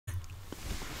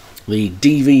The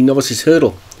DV Novices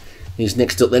Hurdle is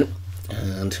next up then,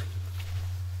 and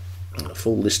a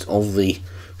full list of the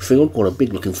field. Quite a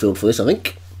big looking field for this, I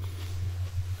think.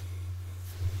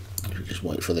 Just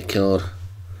wait for the card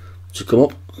to come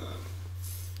up.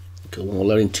 Cool. We're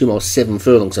loading 2 miles 7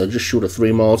 furlongs, so just short of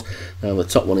 3 miles. Now the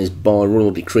top one is by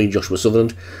Royal Decree, Joshua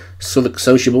Sutherland. Southwark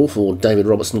Sociable for David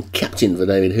Robertson. Captain for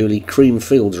David Hooley. Cream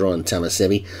Fields, Ryan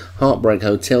Tamasevi. Heartbreak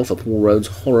Hotel for Paul Rhodes.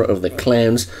 Horror of the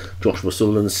Clowns, Joshua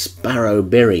Sutherland. Sparrow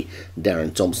Berry,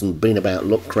 Darren Thompson. Been About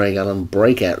Luck, Craig Allen.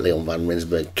 Breakout, Leon van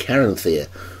Rensburg. Karen Thier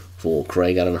for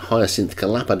Craig Allen. Hyacinth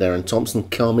Kalapa, Darren Thompson.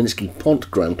 Karminski Pont,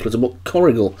 Graham Clutterbuck.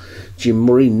 Corrigal, Jim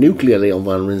Murray. Nuclear, Leon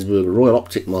van Rensburg. Royal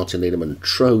Optic, Martin Lederman.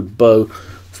 Trode Bow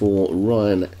for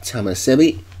Ryan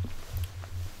Tamasevi.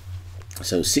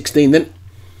 So 16 then.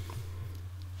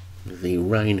 The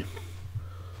rain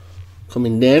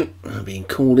coming down, being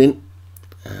called in,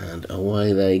 and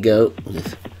away they go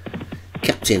with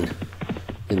Captain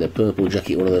in the purple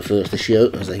jacket, one of the first to show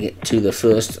as they get to the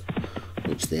first,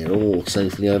 which they're all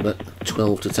safely over.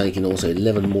 12 to take in, also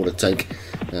 11 more to take,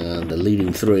 and the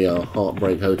leading 3 are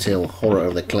Heartbreak Hotel, Horror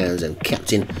of the Clowns and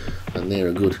Captain, and they're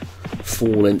a good 4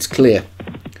 lengths clear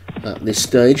at this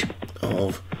stage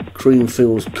of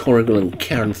Creamfields, Corrigal and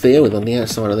Karen Thier, with on the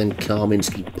outside of them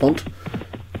Karminski Pont,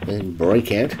 then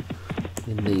Breakout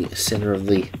in the centre of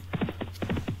the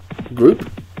group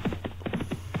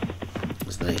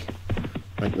as they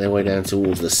make their way down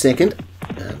towards the second,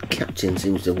 and Captain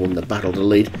seems to have won the battle to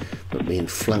lead, but being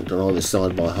flanked on either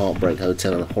side by Heartbreak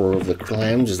Hotel and Horror of the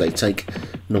Clowns as they take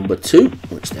number 2,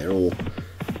 which they're all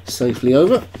safely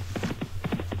over.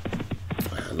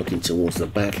 And looking towards the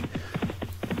back,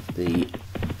 the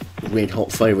red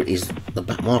hot favourite is the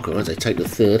back marker as they take the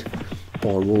third by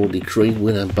Royal Decree,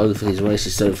 winner both of his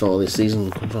races so far this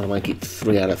season, trying to make it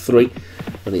 3 out of 3,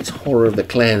 but it's Horror of the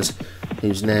Clans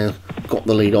who's now got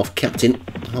the lead off Captain.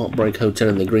 Heartbreak Hotel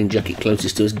in the green jacket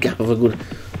closest to us, gap of a good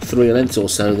 3 lengths or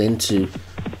so then to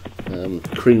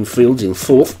Creamfields in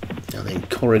 4th, and then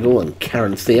Corrigal and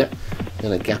Karen Thier,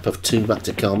 and a gap of 2 back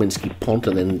to Karminski Pont,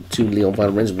 and then 2 Leon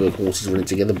van Rensburg horses running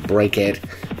together, Breakout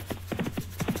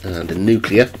and a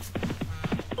Nuclear.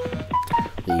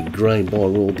 The grey by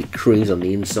Royal Decrees on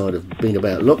the inside of Been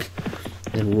About Luck,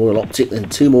 then Royal Optic, then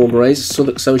 2 more greys,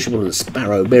 Southwark Sociable and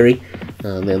Sparrow Berry,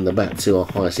 and then the back 2 are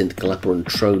Hyacinth Kalapa and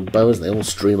Trode Bow as they all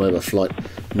stream over flight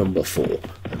number 4.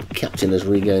 And Captain has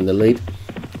regained the lead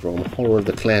from Horror of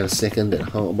the Clown 2nd and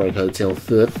Heartbreak Hotel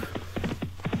 3rd.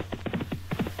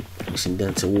 Pushing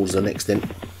down towards the next then.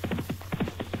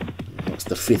 That's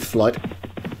the 5th flight,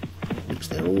 which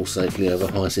they're all safely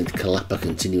over. Hyacinth Kalapa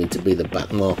continuing to be the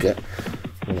back marker.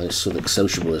 Although Southwark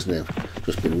Sociable has now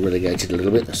just been relegated a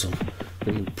little bit. There's some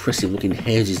very impressive looking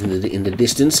houses in the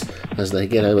distance as they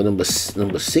get over number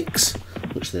 6,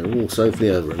 which they're all safely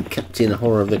over. And Captain,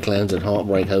 Horror of the Clowns and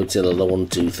Heartbreak Hotel are 1,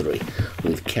 2, 3,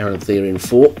 with Karen Thier in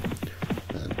 4,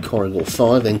 and Corrigal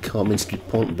 5, then Karminski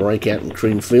Pont, Breakout and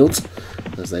Creamfields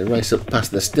as they race up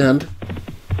past the stand.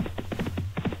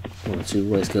 1 or 2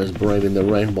 racegoers braving the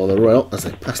rain by the rail as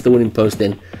they pass the winning post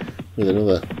then with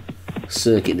another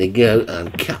circuit to go,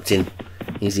 and Captain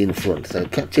is in front. So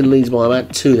Captain leads by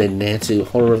about 2 then now to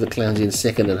Horror of the Clowns in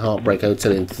 2nd and Heartbreak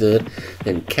Hotel in 3rd.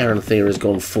 Then Karen Thier has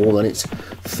gone 4, then it's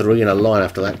 3 in a line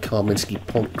after that. Karminski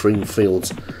Pont,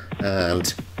 Creamfields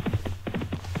and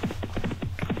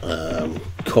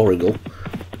Corrigal,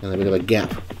 and a bit of a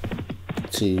gap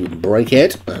to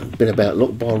Breakout and Been About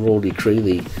Luck by Royal Decree.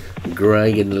 The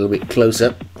grey getting a little bit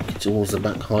closer towards the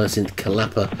back. Hyacinth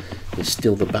Kalapa is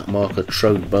still the back marker.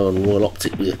 Trode Bow and Royal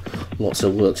Optic with lots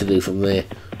of work to do from their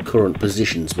current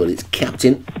positions, but it's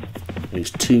Captain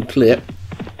who's 2 clear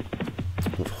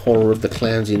of Horror of the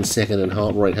Clowns in 2nd and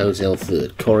Heartbreak Hotel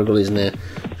 3rd. Corrigal is now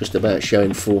just about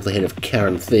showing 4th ahead of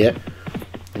Karen Thier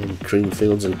and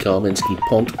Creamfields and Karminski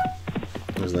Pont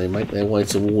as they make their way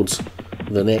towards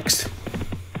the next.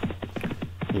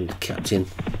 And Captain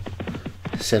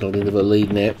settled into the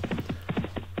lead now,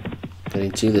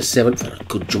 getting to the 7th. A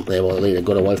good jump there by the leader,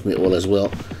 got away from it all as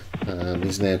well, and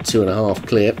he's now 2.5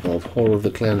 clear of Horror of the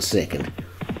Clown 2nd,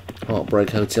 Heartbreak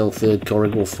Hotel 3rd,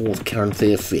 Corrigal 4th, Karen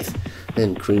Thier 5th,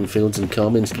 then Creamfields and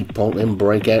Karminski Pont, then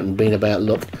Breakout and Been About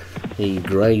Luck. The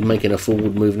grey making a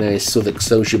forward move now is Southwark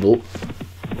Sociable.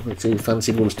 The 2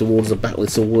 fancied ones towards the back with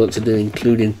some work to do,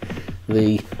 including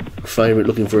the favourite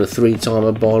looking for a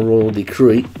 3-timer by Royal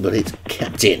Decree, but it's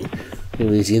Captain who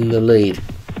is in the lead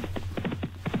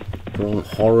from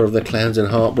Horror of the Clowns and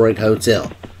Heartbreak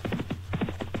Hotel.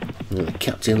 And the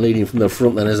Captain leading from the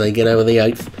front then as they get over the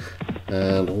 8th,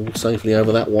 and all safely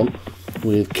over that one.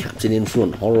 with Captain in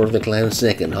front, Horror of the Clown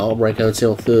second, Heartbreak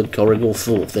Hotel third, Corrigal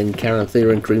fourth, then Karen Thea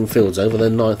and Creamfields. Over the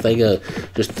ninth they go.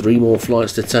 Just 3 more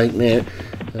flights to take now,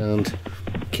 and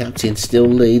Captain still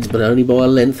leads, but only by a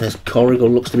length, as Corrigal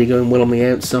looks to be going well on the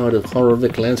outside of Horror of the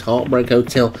Clowns. Heartbreak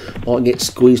Hotel might get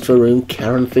squeezed for room.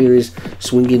 Karen Thea is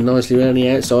swinging nicely around the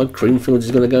outside. Creamfields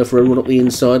is going to go for a run up the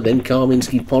inside. Then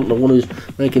Karminski Pont, the one who's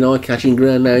making eye-catching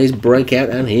ground now, is Breakout,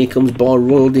 and here comes By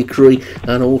Royal Decree,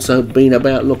 and also Been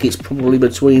About Luck. It's probably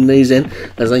between these then,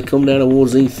 as they come down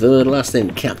towards the third last.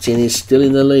 Then Captain is still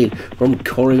in the lead from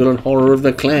Corrigal and Horror of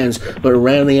the Clowns, but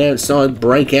around the outside,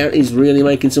 Breakout is really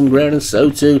making some ground, and so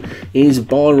too is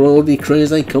By Royal Decree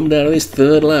as they come down to this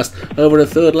third last. Over the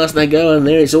third last they go, and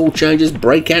there it's all changes.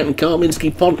 Breakout and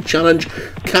Karminski Pont challenge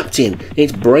Captain.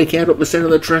 It's Breakout up the centre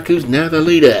of the track, who's now the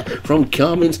leader, from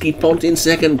Karminski Pont in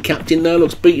second. Captain now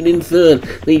looks beaten in third.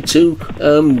 The two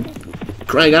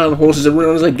Craig Allen horses are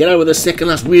running as they get over the second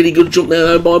last. Really good jump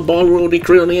there though by Royal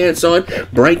Decree on the outside.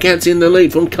 Breakout's in the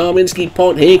lead from Karminski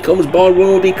Pont. Here comes By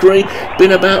Royal Decree.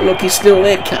 Been About Luck is still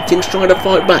there. Captain's trying to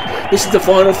fight back. This is the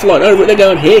final flight. Over it they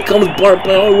go, and here comes By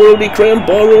Royal Decree, and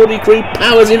By Royal Decree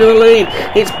powers into the lead.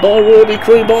 It's By Royal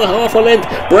Decree by half a length.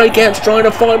 Breakout's trying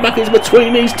to fight back. It's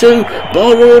between these two.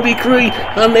 By Royal Decree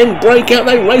and then Breakout.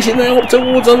 They racing now up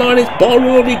towards the line. It's By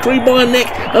Royal Decree by a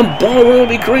neck, and By Royal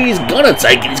Decree is gonna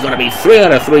take it. It's gonna be 3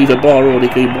 out of 3 for By Royal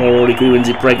Decree. By Royal Decree wins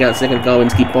it. Breakout second,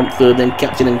 Karminski Pont third, then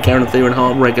Captain and Karen Thea and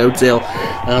Heartbreak Hotel,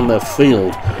 and the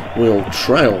field will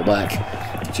trail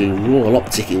back to Royal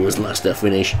Optic, who was last to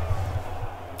finish,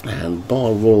 and By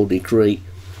Royal Decree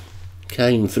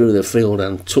came through the field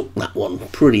and took that one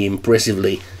pretty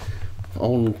impressively.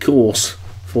 On course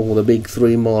for the big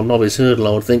 3-mile novice hurdle,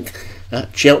 I would think,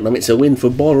 at Cheltenham. It's a win for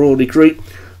By Royal Decree.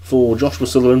 For Joshua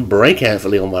Sullivan, Breakout for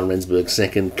Leon van Rensburg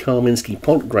second, Karminski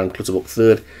Pont, Grant Clutterbuck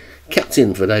third,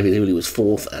 Captain for David Hooley was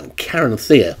fourth, and Karen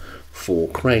Thea for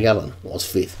Craig Allen was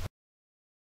fifth.